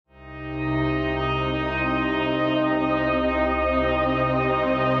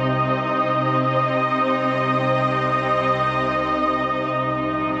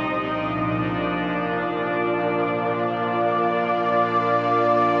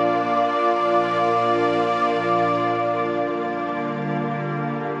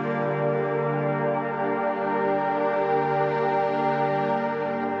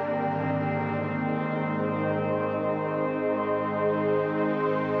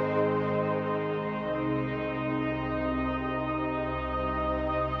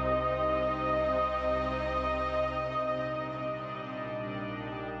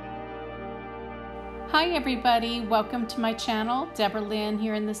Hi everybody, welcome to my channel. Debra Lynn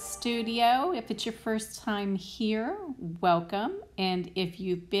here in the studio. If it's your first time here, welcome. And if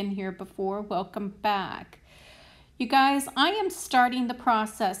you've been here before, welcome back. You guys, I am starting the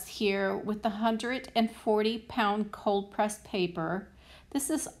process here with the 140-pound cold pressed paper. This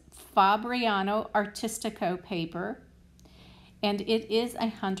is Fabriano Artistico paper, and it is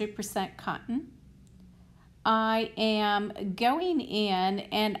 100% cotton. I am going in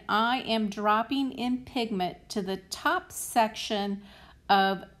and I am dropping in pigment to the top section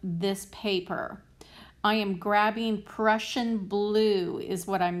of this paper. I am grabbing Prussian blue is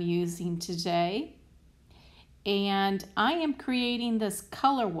what I'm using today. And I am creating this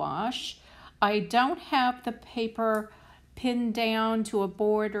color wash. I don't have the paper pinned down to a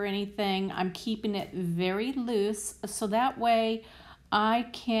board or anything. I'm keeping it very loose so that way I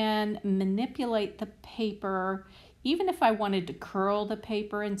can manipulate the paper, even if I wanted to curl the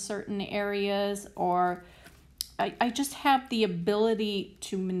paper in certain areas, or I just have the ability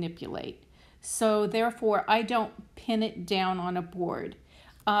to manipulate. So therefore, I don't pin it down on a board.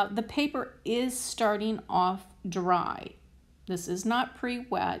 The paper is starting off dry. This is not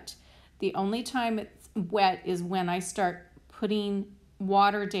pre-wet. The only time it's wet is when I start putting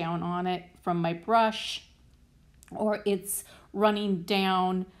water down on it from my brush, or it's running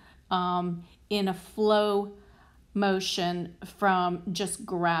down in a flow motion from just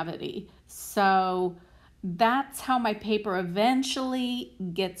gravity. So that's how my paper eventually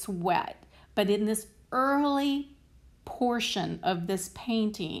gets wet. But in this early portion of this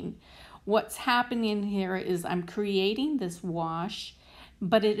painting, what's happening here is I'm creating this wash,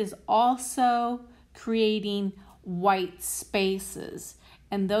 but it is also creating white spaces.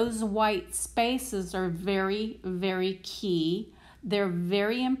 And those white spaces are very, very key. They're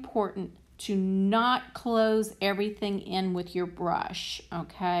very important to not close everything in with your brush,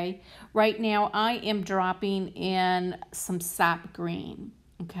 okay? Right now, I am dropping in some sap green,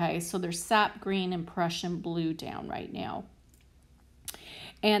 okay? So there's sap green and Prussian blue down right now.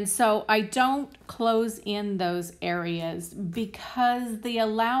 And so I don't close in those areas because they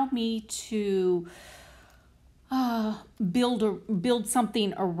allow me to build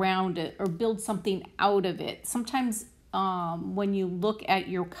something around it or build something out of it. Sometimes when you look at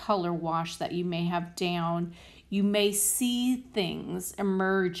your color wash that you may have down, you may see things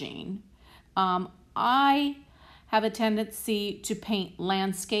emerging. I have a tendency to paint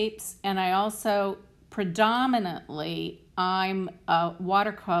landscapes, and I also predominantly, I'm a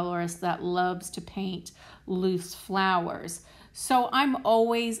watercolorist that loves to paint loose flowers. So I'm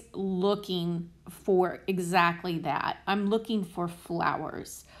always looking for exactly that. I'm looking for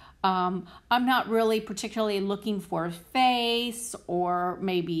flowers. I'm not really particularly looking for a face or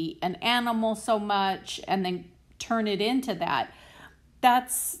maybe an animal so much and then turn it into that.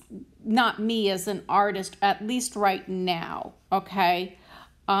 That's not me as an artist, at least right now, okay?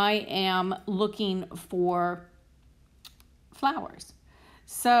 I am looking for flowers.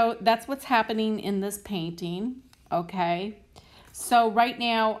 So that's what's happening in this painting, okay? So right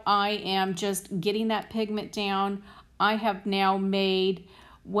now I am just getting that pigment down. I have now made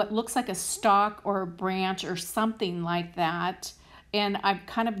what looks like a stalk or a branch or something like that. And I've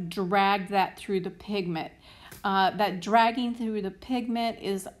kind of dragged that through the pigment. That dragging through the pigment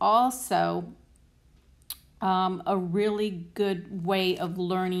is also a really good way of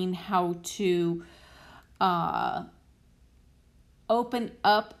learning how to open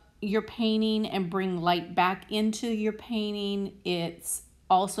up your painting and bring light back into your painting. It's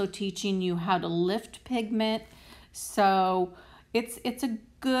also teaching you how to lift pigment. So it's a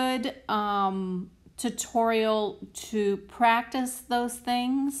good tutorial to practice those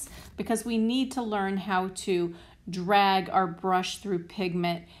things, because we need to learn how to drag our brush through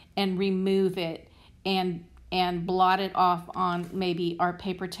pigment and remove it and blot it off on maybe our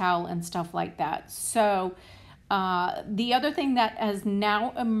paper towel and stuff like that. So the other thing that has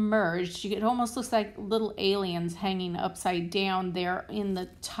now emerged, it almost looks like little aliens hanging upside down there in the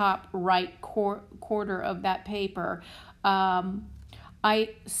top right quarter of that paper. I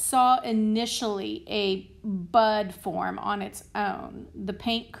saw initially a bud form on its own. The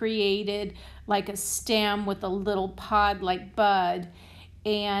paint created like a stem with a little pod-like bud,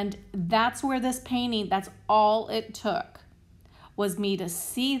 and that's where this painting, that's all it took, was me to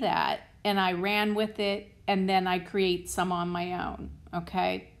see that, and I ran with it, and then I create some on my own,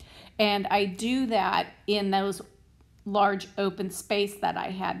 okay? And I do that in those large open space that I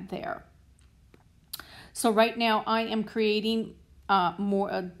had there. So right now I am creating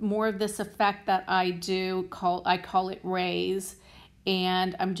more of this effect that I call it rays,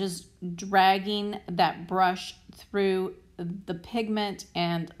 and I'm just dragging that brush through the pigment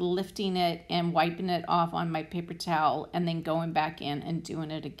and lifting it and wiping it off on my paper towel and then going back in and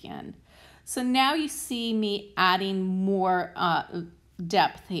doing it again. So now you see me adding more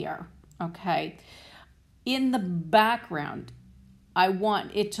depth here, okay? In the background, I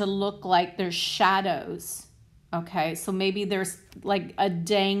want it to look like there's shadows, okay? So maybe there's like a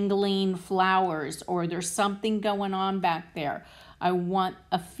dangling flowers or there's something going on back there. I want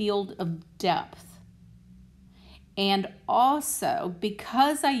a field of depth. And also,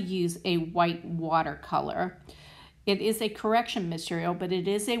 because I use a white watercolor, it is a correction material, but it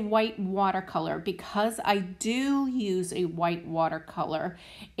is a white watercolor. Because I do use a white watercolor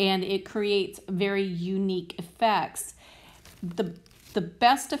and it creates very unique effects, the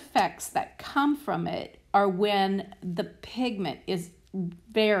best effects that come from it are when the pigment is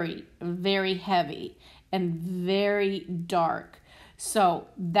very, very heavy and very dark. So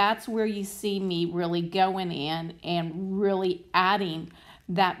that's where you see me really going in and really adding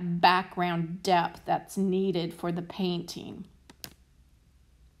that background depth that's needed for the painting.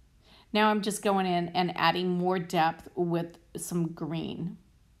 Now I'm just going in and adding more depth with some green.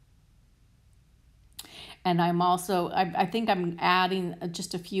 And I'm also, I think I'm adding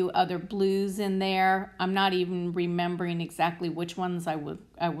just a few other blues in there. I'm not even remembering exactly which ones I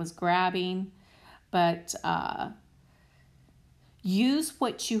was grabbing, but use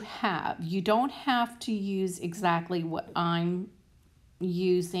what you have. You don't have to use exactly what I'm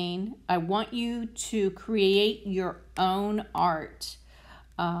using. I want you to create your own art.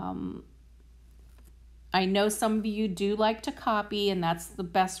 I know some of you do like to copy, and that's the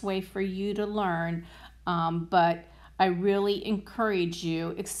best way for you to learn. But I really encourage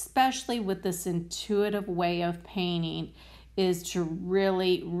you, especially with this intuitive way of painting, is to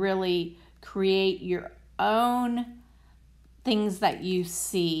really, really create your own things that you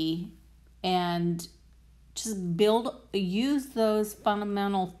see and just use those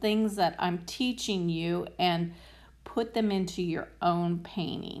fundamental things that I'm teaching you and put them into your own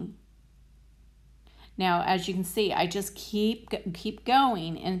painting. Now, as you can see, I just keep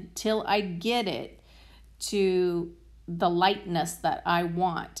going until I get it to the lightness that I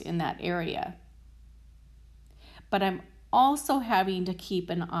want in that area. But I'm also having to keep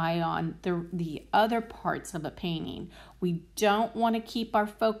an eye on the other parts of a painting. We don't want to keep our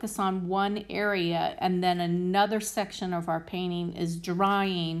focus on one area and then another section of our painting is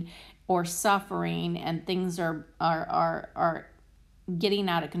drying or suffering and things are getting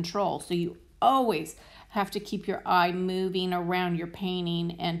out of control. So you always have to keep your eye moving around your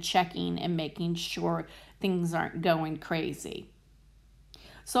painting and checking and making sure things aren't going crazy.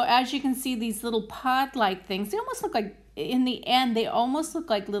 So as you can see, these little pod-like things, they almost look like, in the end, they almost look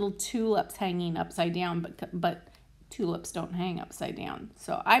like little tulips hanging upside down, but tulips don't hang upside down.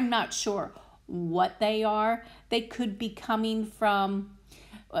 So I'm not sure what they are. They could be coming from,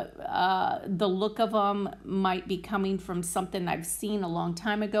 the look of them might be coming from something I've seen a long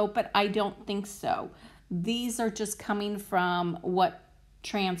time ago, but I don't think so. These are just coming from what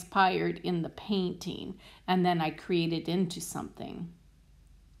transpired in the painting, and then I created into something.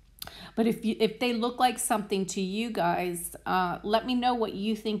 But if they look like something to you guys, let me know what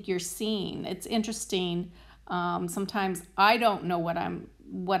you think you're seeing. It's interesting. Sometimes I don't know what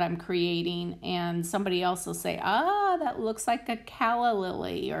I'm creating, and somebody else will say, "Ah, that looks like a calla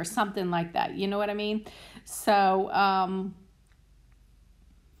lily," or something like that. You know what I mean? So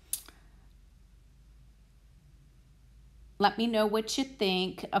let me know what you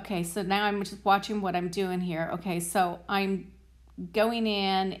think. Okay, so now I'm just watching what I'm doing here. Okay, so I'm going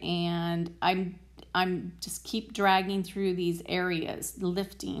in and I'm just keep dragging through these areas,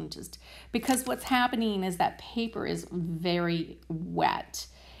 lifting, just because what's happening is that paper is very wet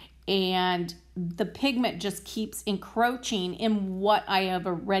and the pigment just keeps encroaching in what I have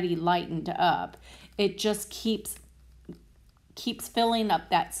already lightened up. It just keeps filling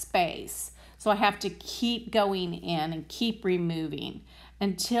up that space. So I have to keep going in and keep removing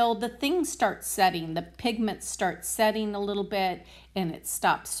until the things start setting, the pigment starts setting a little bit and it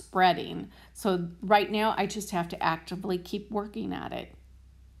stops spreading. So right now I just have to actively keep working at it.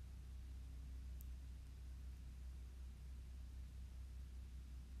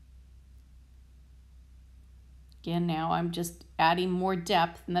 Again, now I'm just adding more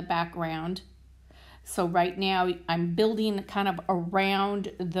depth in the background. So right now I'm building kind of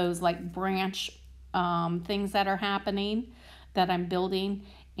around those like branch things that are happening that I'm building,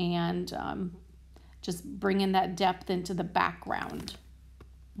 and just bringing that depth into the background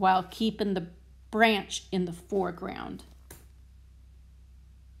while keeping the branch in the foreground.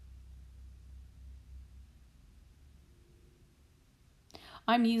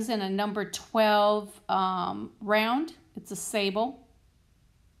 I'm using a number 12 round. It's a sable.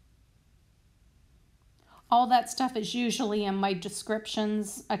 All that stuff is usually in my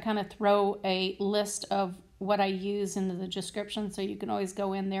descriptions. I kind of throw a list of what I use into the description, so you can always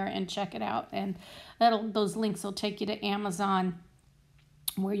go in there and check it out. And those links will take you to Amazon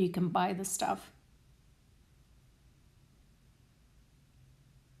where you can buy the stuff.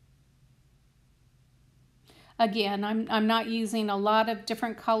 Again, I'm not using a lot of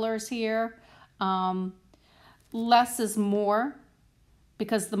different colors here. Less is more,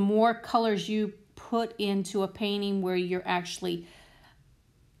 because the more colors you put into a painting where you're actually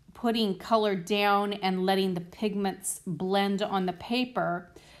putting color down and letting the pigments blend on the paper,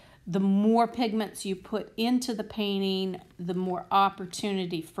 the more pigments you put into the painting, the more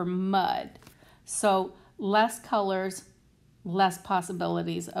opportunity for mud. So less colors, less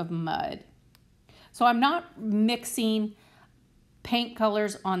possibilities of mud. So I'm not mixing paint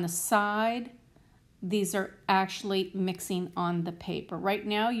colors on the side. These are actually mixing on the paper. Right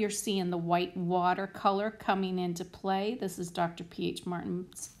now you're seeing the white watercolor coming into play. This is Dr. P.H.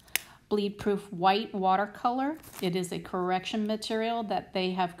 Martin's bleed proof white watercolor. It is a correction material that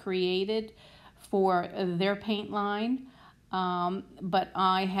they have created for their paint line. But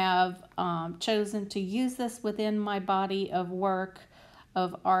I have chosen to use this within my body of work,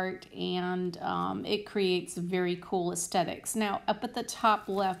 of art, and it creates very cool aesthetics. Now up at the top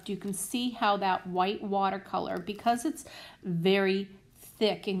left, you can see how that white watercolor, because it's very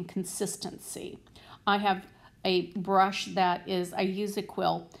thick in consistency. I have a brush that is, I use a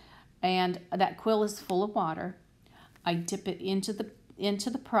quill, and that quill is full of water. I dip it into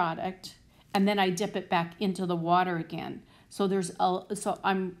the product, and then I dip it back into the water again. So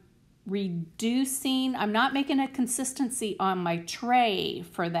I'm reducing, I'm not making a consistency on my tray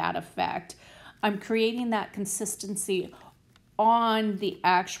for that effect. I'm creating that consistency on the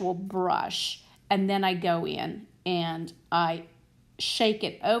actual brush, and then I go in and I shake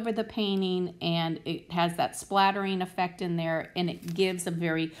it over the painting, and it has that splattering effect in there, and it gives a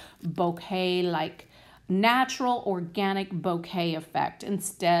very bouquet-like, natural organic bouquet effect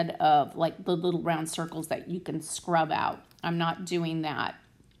instead of like the little round circles that you can scrub out. I'm not doing that.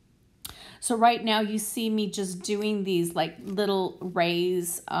 So right now you see me just doing these like little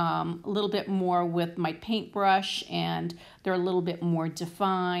rays, a little bit more with my paintbrush, and they're a little bit more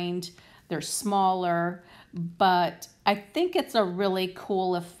defined. They're smaller, but I think it's a really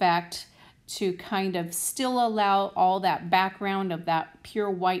cool effect to kind of still allow all that background of that pure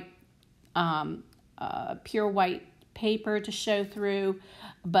white paper to show through,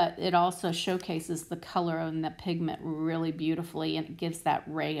 but it also showcases the color and the pigment really beautifully, and it gives that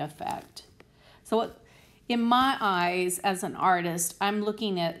ray effect. So in my eyes as an artist, I'm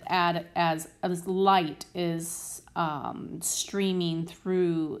looking at it as light is streaming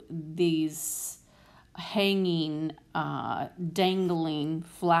through these hanging, dangling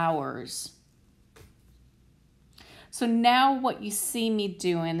flowers. So now what you see me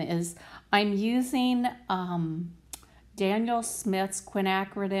doing is I'm using Daniel Smith's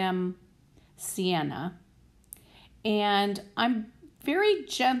quinacridone sienna, and I'm very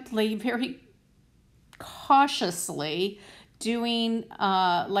gently, very cautiously doing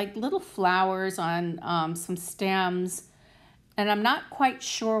like little flowers on some stems, and I'm not quite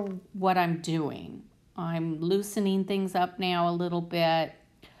sure what I'm doing. I'm loosening things up now a little bit.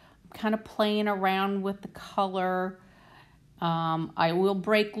 I'm kind of playing around with the color. I will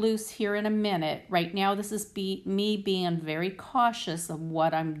break loose here in a minute. Right now this is me being very cautious of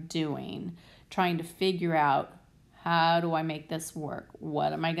what I'm doing, trying to figure out, how do I make this work?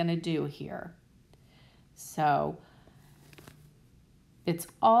 What am I going to do here? So it's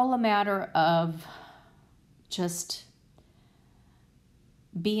all a matter of just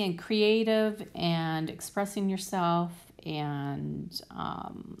being creative and expressing yourself, and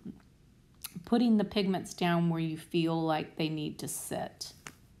putting the pigments down where you feel like they need to sit,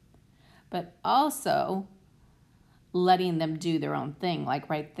 but also letting them do their own thing, like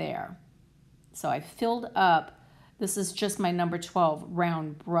right there. So I filled up. This is just my number 12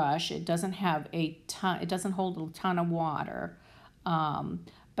 round brush. It doesn't have a ton, it doesn't hold a ton of water,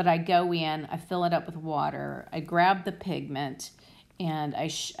 but I go in, I fill it up with water, I grab the pigment, and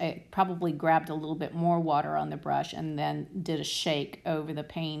I probably grabbed a little bit more water on the brush, and then did a shake over the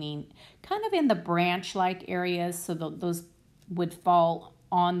painting, kind of in the branch-like areas, so those would fall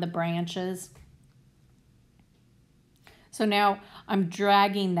on the branches. So now I'm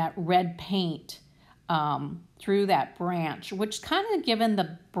dragging that red paint through that branch, which kind of given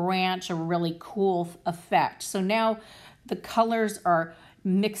the branch a really cool effect. So now the colors are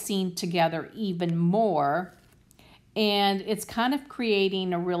mixing together even more, and it's kind of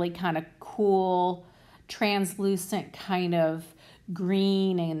creating a really kind of cool translucent kind of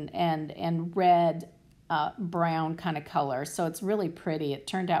green and red brown kind of color. So it's really pretty. It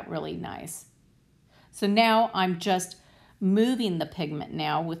turned out really nice. So now I'm just moving the pigment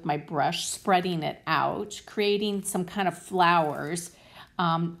now with my brush, spreading it out, creating some kind of flowers.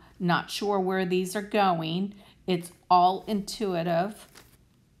 Not sure where these are going. It's all intuitive.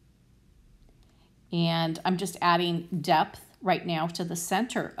 And I'm just adding depth right now to the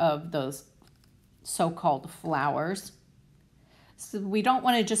center of those so-called flowers. So we don't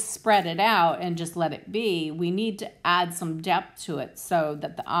want to just spread it out and just let it be. We need to add some depth to it so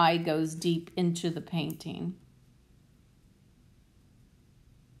that the eye goes deep into the painting.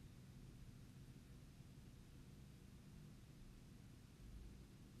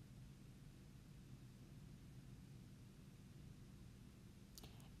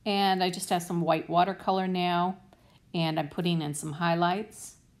 And I just have some white watercolor now, and I'm putting in some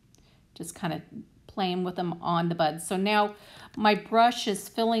highlights, just kind of playing with them on the buds. So now my brush is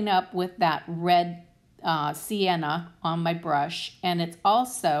filling up with that red sienna on my brush, and it's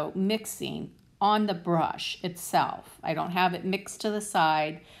also mixing on the brush itself. I don't have it mixed to the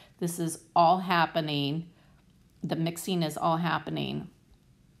side. This is all happening. The mixing is all happening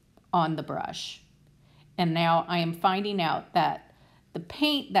on the brush. And now I am finding out that the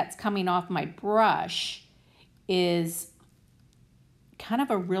paint that's coming off my brush is kind of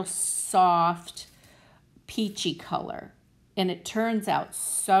a real soft, peachy color. And it turns out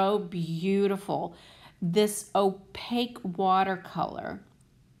so beautiful. This opaque watercolor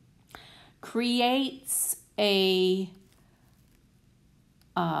creates a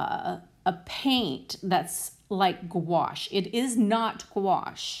paint that's like gouache. It is not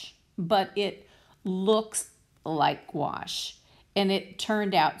gouache, but it looks like gouache. And it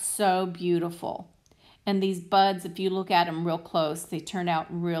turned out so beautiful. And these buds, if you look at them real close, they turn out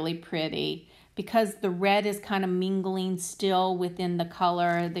really pretty because the red is kind of mingling still within the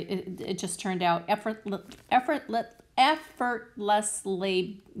color. It just turned out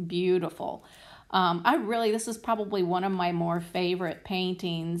effortlessly beautiful. This is probably one of my more favorite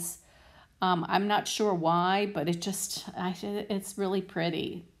paintings. I'm not sure why, but it's really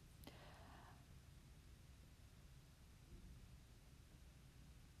pretty.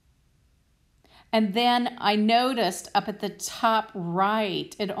 And then I noticed up at the top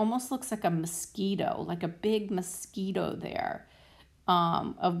right, it almost looks like a mosquito, like a big mosquito there,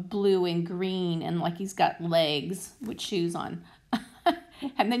 of blue and green, and like he's got legs with shoes on.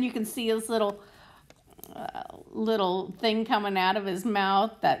 And then you can see his little thing coming out of his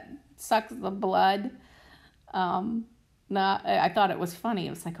mouth that sucks the blood. I thought it was funny.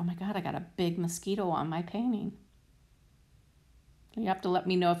 It was like, oh my God, I got a big mosquito on my painting. You have to let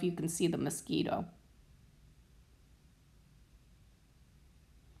me know if you can see the mosquito.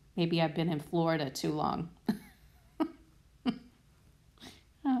 Maybe I've been in Florida too long.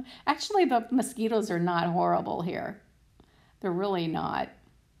 Actually, the mosquitoes are not horrible here. They're really not.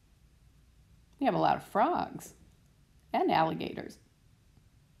 We have a lot of frogs and alligators.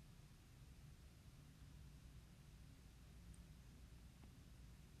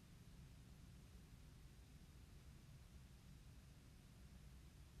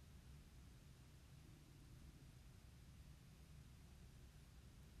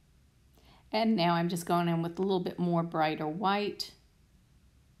 And now I'm just going in with a little bit more brighter white.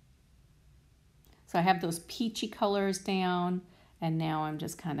 So I have those peachy colors down, and now I'm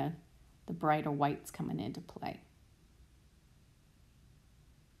just kind of, the brighter whites coming into play.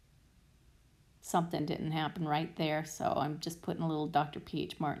 Something didn't happen right there, so I'm just putting a little Dr.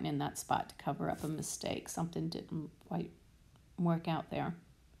 P.H. Martin in that spot to cover up a mistake. Something didn't quite work out there.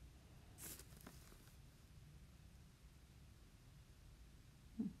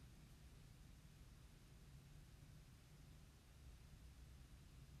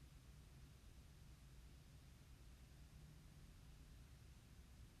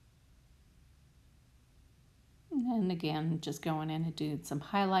 And again, just going in and doing some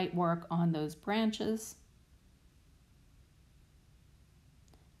highlight work on those branches.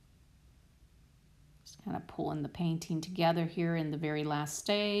 Just kind of pulling the painting together here in the very last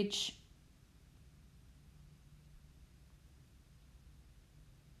stage.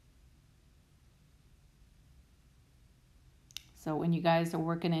 So when you guys are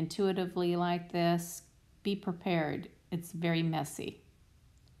working intuitively like this, be prepared. It's very messy.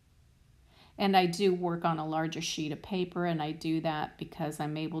 And I do work on a larger sheet of paper, and I do that because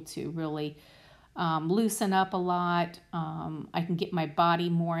I'm able to really loosen up a lot. I can get my body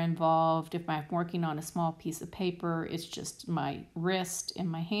more involved. If I'm working on a small piece of paper, it's just my wrist and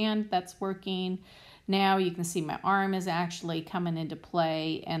my hand that's working. Now you can see my arm is actually coming into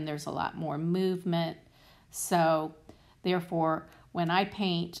play, and there's a lot more movement. So therefore, when I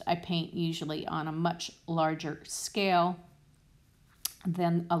paint usually on a much larger scale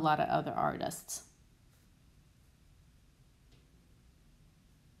than a lot of other artists.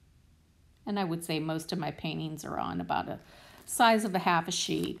 And I would say most of my paintings are on about a size of a half a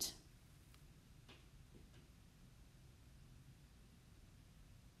sheet.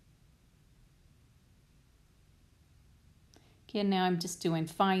 Again, now I'm just doing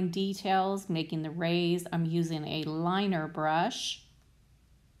fine details, making the rays. I'm using a liner brush.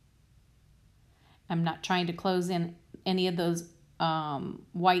 I'm not trying to close in any of those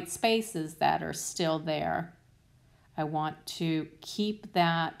white spaces that are still there. I want to keep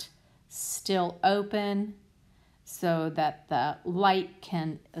that still open so that the light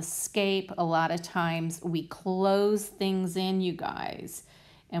can escape. A lot of times we close things in, you guys,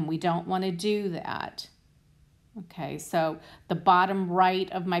 and we don't want to do that. Okay, so the bottom right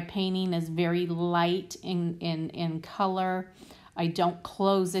of my painting is very light in color. I don't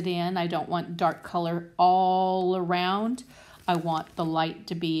close it in. I don't want dark color all around. I want the light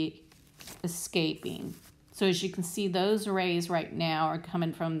to be escaping. So as you can see, those rays right now are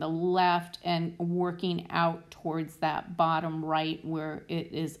coming from the left and working out towards that bottom right where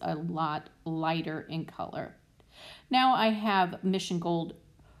it is a lot lighter in color. Now I have Mission Gold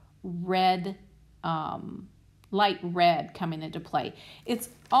red, light red coming into play. It's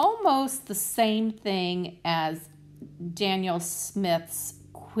almost the same thing as Daniel Smith's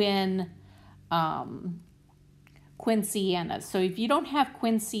Quin Sienna. So if you don't have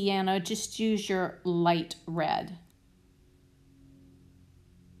Quin Sienna, just use your light red.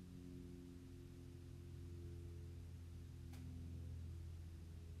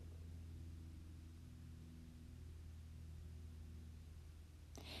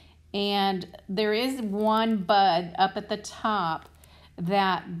 And there is one bud up at the top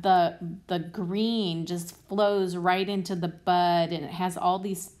that the green just flows right into the bud, and it has all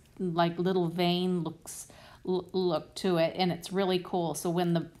these like little vein look to it, and it's really cool. So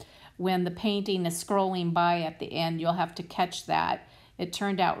when the painting is scrolling by at the end, you'll have to catch that. It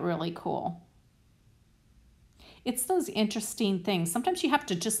turned out really cool. It's those interesting things. Sometimes you have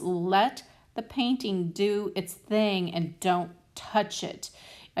to just let the painting do its thing and don't touch it.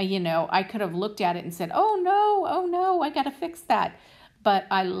 You know, I could have looked at it and said, oh no, I got to fix that. But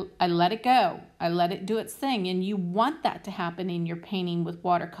I let it go. I let it do its thing. And you want that to happen in your painting with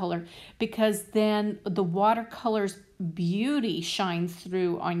watercolor, because then the watercolor's beauty shines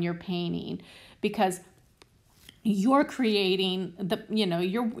through on your painting, because you're creating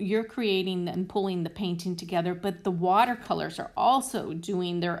you're creating and pulling the painting together, but the watercolors are also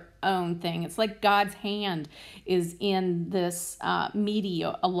doing their own thing. It's like God's hand is in this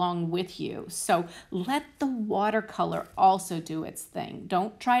media along with you. So let the watercolor also do its thing.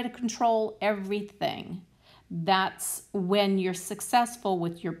 Don't try to control everything. That's when you're successful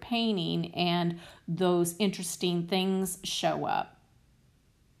with your painting and those interesting things show up.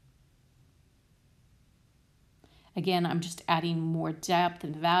 Again, I'm just adding more depth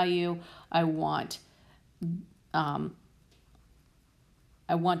and value. I want to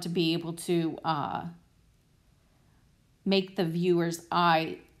be able to make the viewer's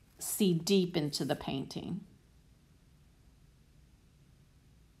eye see deep into the painting.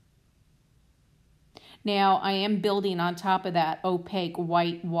 Now I am building on top of that opaque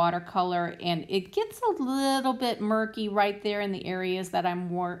white watercolor, and it gets a little bit murky right there in the areas that I'm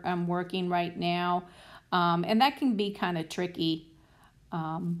working right now. And that can be kind of tricky.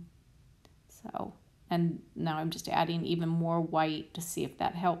 And now I'm just adding even more white to see if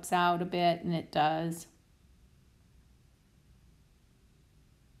that helps out a bit, and it does.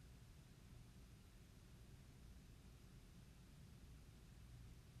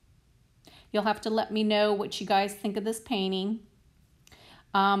 You'll have to let me know what you guys think of this painting.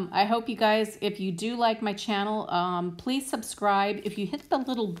 I hope you guys, if you do like my channel, please subscribe. If you hit the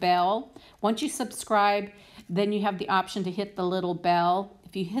little bell, once you subscribe, then you have the option to hit the little bell.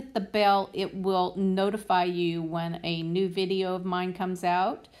 If you hit the bell, it will notify you when a new video of mine comes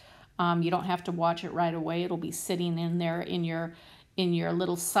out. You don't have to watch it right away. It'll be sitting in there in your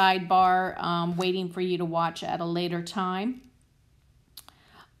little sidebar, waiting for you to watch at a later time.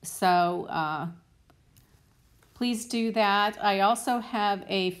 So, please do that. I also have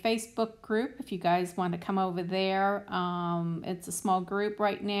a Facebook group if you guys want to come over there. It's a small group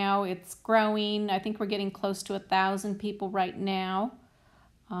right now. It's growing. I think we're getting close to 1,000 people right now.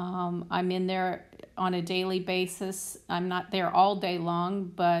 I'm in there on a daily basis. I'm not there all day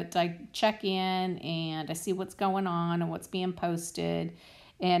long, but I check in and I see what's going on and what's being posted,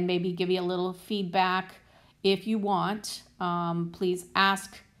 and maybe give you a little feedback if you want. Please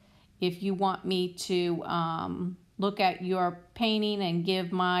ask if you want me to look at your painting and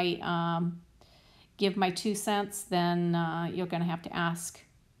give my 2 cents, then you're going to have to ask.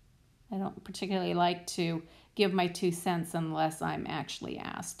 I don't particularly like to give my 2 cents unless I'm actually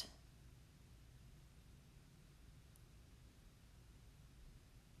asked.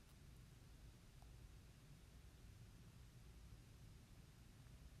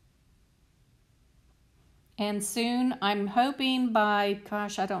 And soon, I'm hoping by,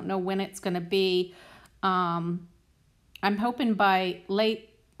 gosh, I don't know when it's going to be. I'm hoping by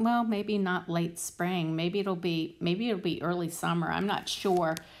late, well, maybe not late spring. Maybe it'll be early summer. I'm not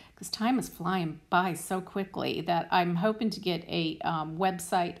sure, because time is flying by so quickly that I'm hoping to get a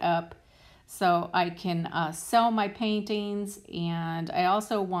website up so I can sell my paintings. And I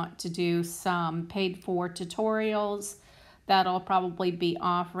also want to do some paid-for tutorials that I'll probably be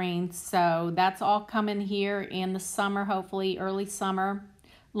offering. So that's all coming here in the summer, hopefully early summer.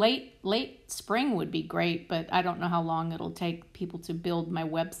 Late spring would be great, but I don't know how long it'll take people to build my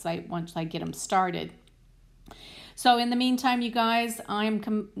website once I get them started. So in the meantime, you guys,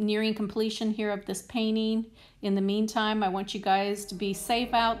 I'm nearing completion here of this painting. In the meantime, I want you guys to be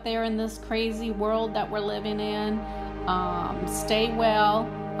safe out there in this crazy world that we're living in. Stay well,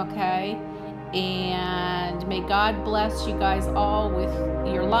 okay? And may God bless you guys all with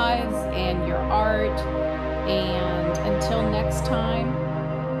your lives and your art. And until next time,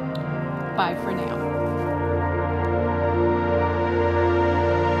 bye for now.